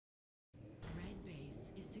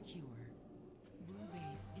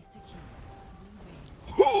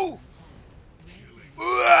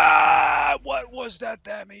was that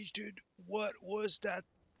damage, dude? What was that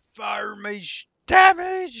fire mage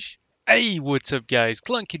damage? Hey, what's up guys?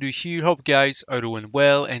 Clunky here. Hope you guys are doing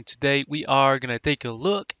well, and today we are gonna take a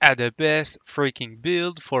look at the best freaking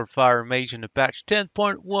build for Fire Mage in the patch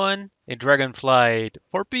 10.1 in Dragonflight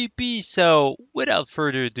for PvP. So without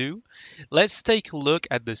further ado, let's take a look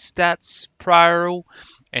at the stats prior,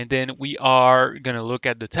 and then we are gonna look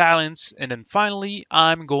at the talents, and then finally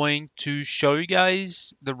I'm going to show you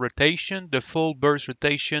guys the rotation, the full burst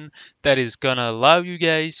rotation that is gonna allow you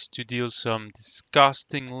guys to deal some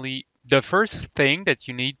disgustingly. The first thing that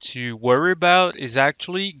you need to worry about is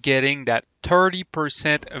actually getting that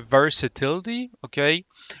 30% versatility, okay?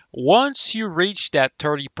 Once you reach that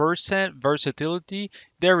 30% versatility,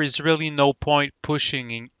 there is really no point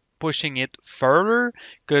pushing it further,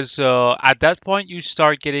 because at that point you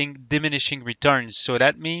start getting diminishing returns. So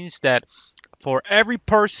that means that for every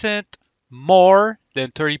percent more than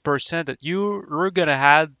 30% that you're gonna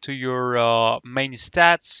add to your main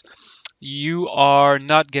stats, you are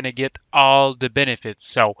not gonna get all the benefits.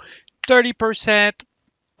 So 30%,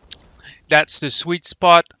 that's the sweet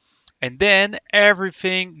spot. And then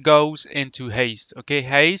everything goes into haste. Okay,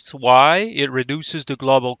 haste, why? It reduces the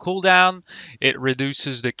global cooldown, it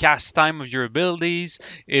reduces the cast time of your abilities,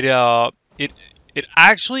 it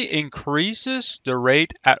actually increases the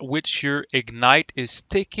rate at which your ignite is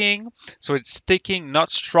ticking. So it's ticking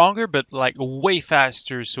not stronger, but like way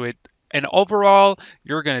faster. And overall,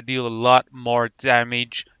 you're gonna deal a lot more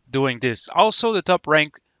damage doing this. Also, the top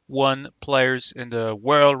rank one players in the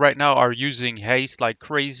world right now are using haste like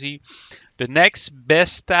crazy. The next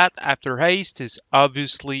best stat after haste is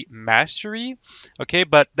obviously mastery, okay,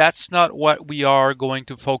 but that's not what we are going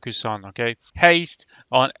to focus on, okay? Haste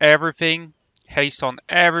on everything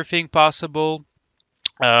possible.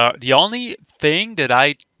 The only thing that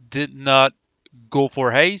I did not go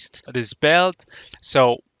for haste, this belt.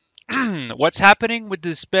 So what's happening with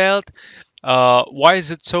this belt? Why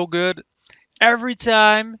is it so good? Every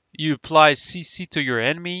time you apply CC to your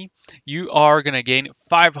enemy, you are going to gain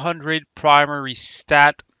 500 primary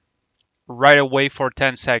stat right away for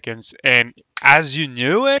 10 seconds. And as you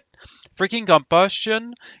knew it, freaking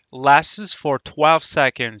combustion lasts for 12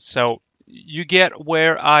 seconds. So you get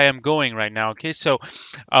where I am going right now. Okay, so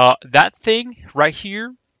that thing right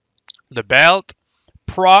here, the belt,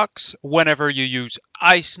 procs whenever you use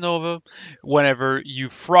Ice Nova, whenever you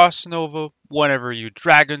Frost Nova, whenever you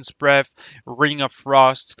Dragon's Breath, Ring of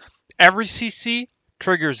Frost. Every CC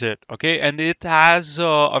triggers it, okay? And it has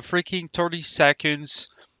a freaking 30 seconds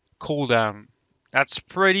cooldown. That's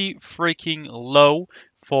pretty freaking low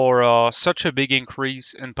for such a big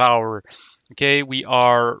increase in power. Okay, we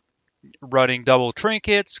are running double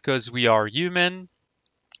trinkets because we are human.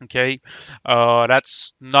 Okay,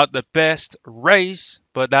 that's not the best race,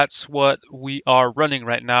 but that's what we are running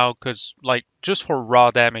right now, because like just for raw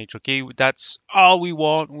damage. Okay, that's all we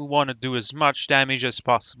want. We want to do as much damage as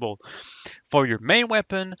possible. For your main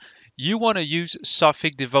weapon, you want to use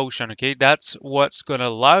Sophic Devotion. Okay, that's what's gonna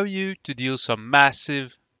allow you to deal some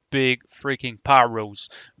massive big freaking power rolls.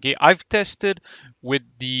 Okay, I've tested with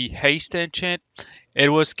the haste enchant. It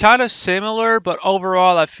was kind of similar, but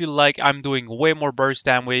overall I feel like I'm doing way more burst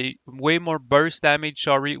damage,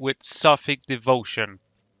 sorry, with Sophic Devotion.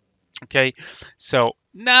 Okay, so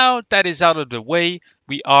now that is out of the way,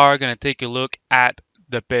 we are gonna take a look at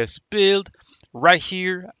the best build right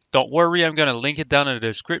here. Don't worry, I'm gonna link it down in the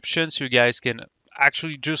description so you guys can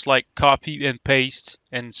actually just like copy and paste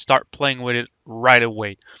and start playing with it right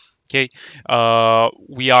away. Okay,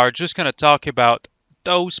 we are just gonna talk about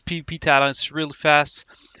those PvP talents real fast.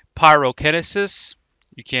 Pyrokinesis,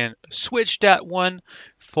 you can switch that one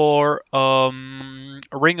for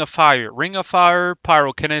Ring of Fire. Ring of Fire,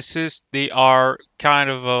 Pyrokinesis, they are kind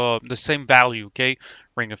of the same value, okay?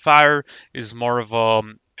 Ring of Fire is more of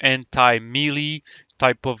anti-melee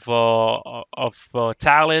type of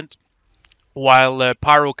talent, while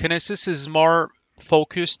Pyrokinesis is more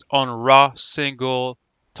focused on raw single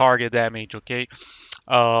target damage, okay?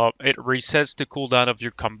 It resets the cooldown of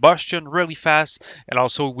your combustion really fast, and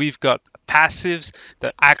also we've got passives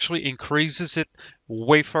that actually increases it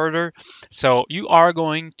way further. So you are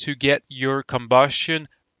going to get your combustion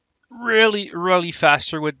really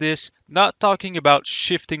faster with this. Not talking about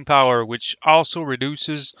shifting power, which also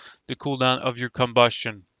reduces the cooldown of your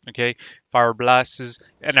combustion. Okay, fire blasts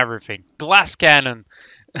and everything. Glass cannon.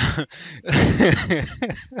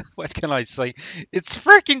 What can I say? It's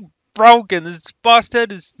freaking broken. It's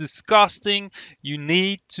busted. It's disgusting. You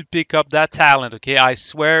need to pick up that talent. Okay, I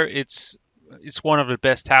swear it's one of the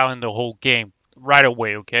best talent in the whole game. right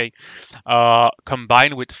away. Okay,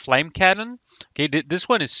 combined with flame cannon. Okay, this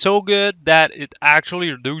one is so good that it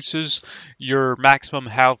actually reduces your maximum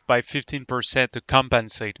health by 15% to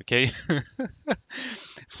compensate. Okay,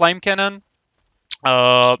 flame cannon.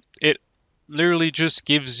 It literally just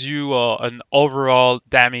gives you an overall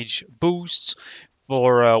damage boost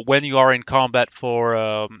for when you are in combat for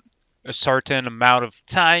a certain amount of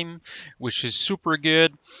time, which is super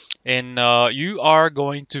good. And you are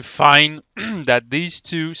going to find that these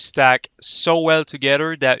two stack so well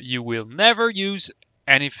together that you will never use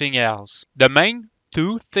anything else. The main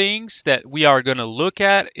two things that we are going to look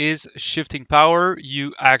at is shifting power.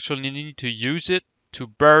 You actually need to use it to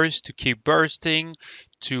burst, to keep bursting,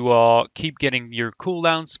 to keep getting your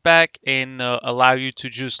cooldowns back and allow you to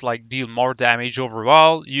just like deal more damage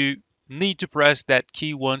overall. You need to press that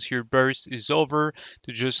key once your burst is over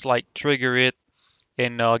to just like trigger it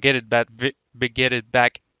and get it back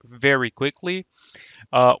very quickly.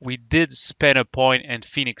 We did spend a point in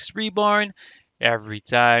Phoenix Reborn. Every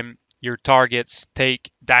time your targets take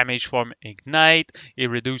damage from Ignite, it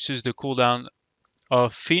reduces the cooldown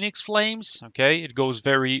of Phoenix Flames. Okay, it goes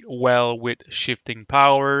very well with shifting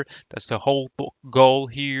power. That's the whole goal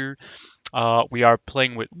here. We are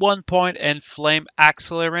playing with 1 point and Flame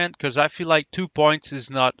Accelerant because I feel like 2 points is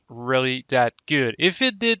not really that good. If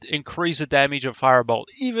it did increase the damage of Fireball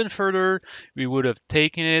even further, we would have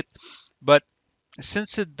taken it. But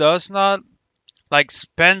since it does not, like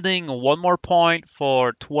spending 1 more point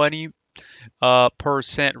for 20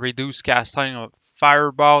 percent reduced cast time of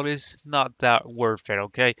Fireball is not that worth it.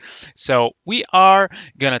 Okay, so we are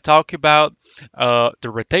gonna talk about the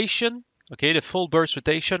rotation. Okay, the full burst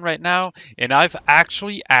rotation right now, and I've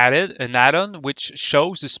actually added an add-on which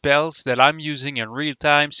shows the spells that I'm using in real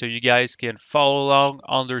time, so you guys can follow along,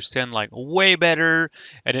 understand like way better,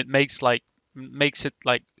 and it makes it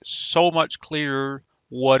like so much clearer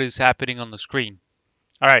what is happening on the screen.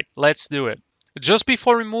 All right, let's do it. Just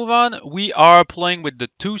before we move on, we are playing with the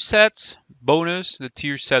two sets bonus, the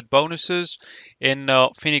tier set bonuses. In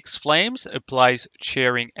Phoenix Flames, applies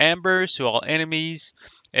Cheering Embers to all enemies,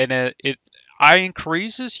 and it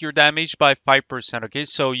increases your damage by 5%. Okay,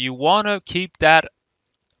 so you want to keep that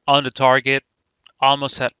on the target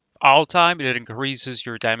almost at all time. It increases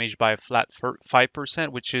your damage by a flat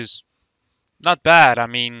 5%, which is not bad. I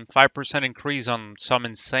mean, 5% increase on some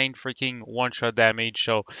insane freaking one-shot damage.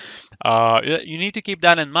 So you need to keep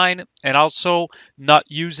that in mind, and also not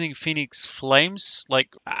using Phoenix Flames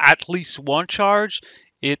like at least one charge.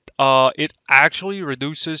 It actually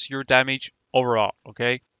reduces your damage overall.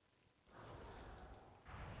 Okay.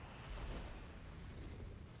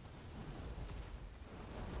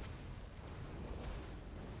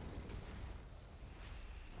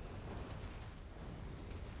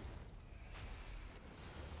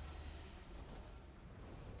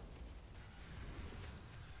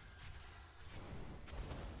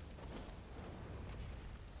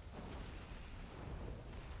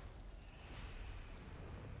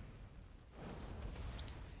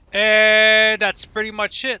 And that's pretty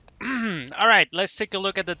much it. All right, let's take a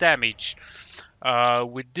look at the damage.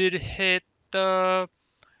 We did hit the.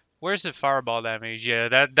 Where's the fireball damage?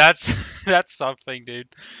 Yeah, that's that's something, dude.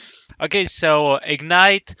 Okay, so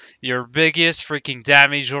ignite, your biggest freaking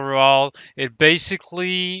damage overall. It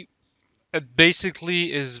basically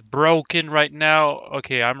is broken right now.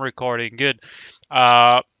 Okay, I'm recording. Good.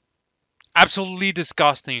 Uh, Absolutely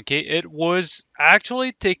disgusting. Okay, it was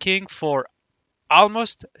actually taking for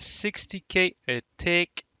almost 60k a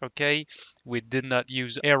tick. Okay, we did not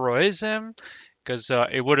use heroism because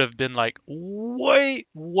it would have been like way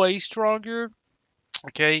stronger.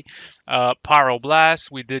 Okay, Pyroblast,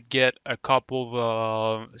 we did get a couple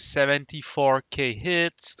of 74k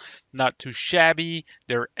hits, not too shabby.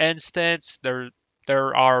 They're instants. There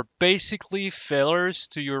are basically fillers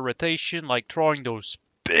to your rotation, like throwing those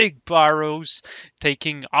big pyros,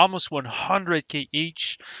 taking almost 100k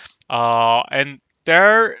each, and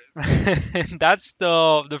there, that's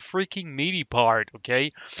the freaking meaty part.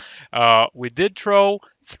 Okay, we did throw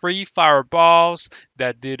 3 fireballs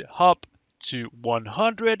that did up to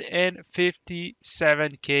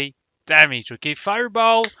 157k damage. Okay,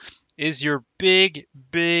 fireball is your big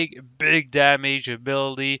damage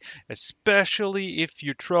ability, especially if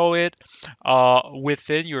you throw it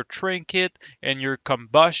within your trinket and your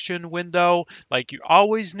combustion window. Like you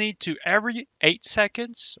always need to every 8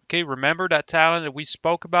 seconds. Okay, remember that talent that we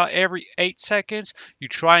spoke about. Every 8 seconds, you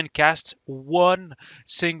try and cast one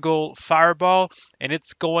single fireball, and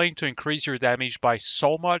it's going to increase your damage by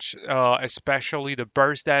so much, especially the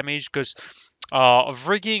burst damage, because A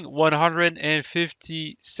freaking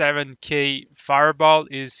 157k fireball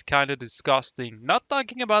is kind of disgusting. Not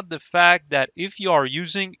talking about the fact that if you are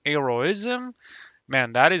using heroism,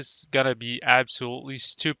 man, that is gonna be absolutely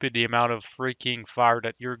stupid the amount of freaking fire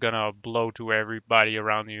that you're gonna blow to everybody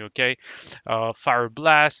around you, okay? Fire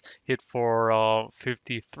blast hit for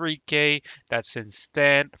 53k, that's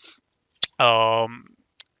instant. Um,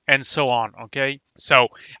 and so on, okay? So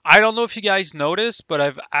I don't know if you guys noticed, but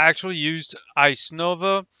I've actually used Ice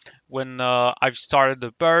Nova when I've started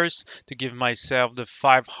the burst to give myself the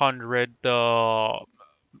 500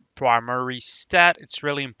 primary stat. It's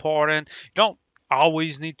really important. You don't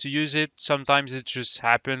always need to use it. Sometimes it just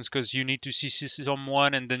happens because you need to CC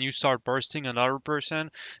someone and then you start bursting another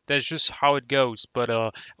person. That's just how it goes. But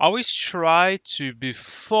always try to,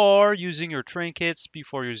 before using your trinkets,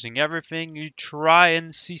 before using everything, you try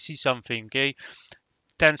and CC something, okay?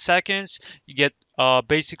 10 seconds, you get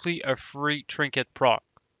basically a free trinket proc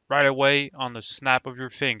right away on the snap of your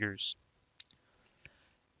fingers.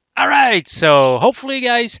 Alright, so hopefully you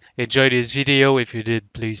guys enjoyed this video. If you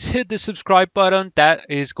did, please hit the subscribe button. That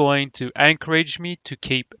is going to encourage me to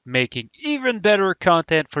keep making even better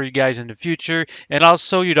content for you guys in the future. And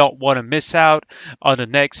also, you don't want to miss out on the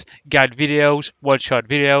next guide videos, one-shot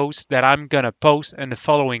videos that I'm gonna post in the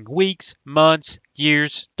following weeks, months,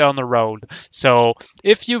 years down the road. So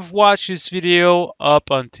if you've watched this video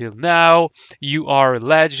up until now, you are a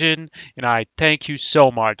legend, and I thank you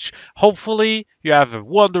so much. Hopefully, you have a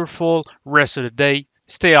wonderful rest of the day.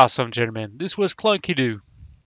 Stay awesome, gentlemen. This was Clunky Doo.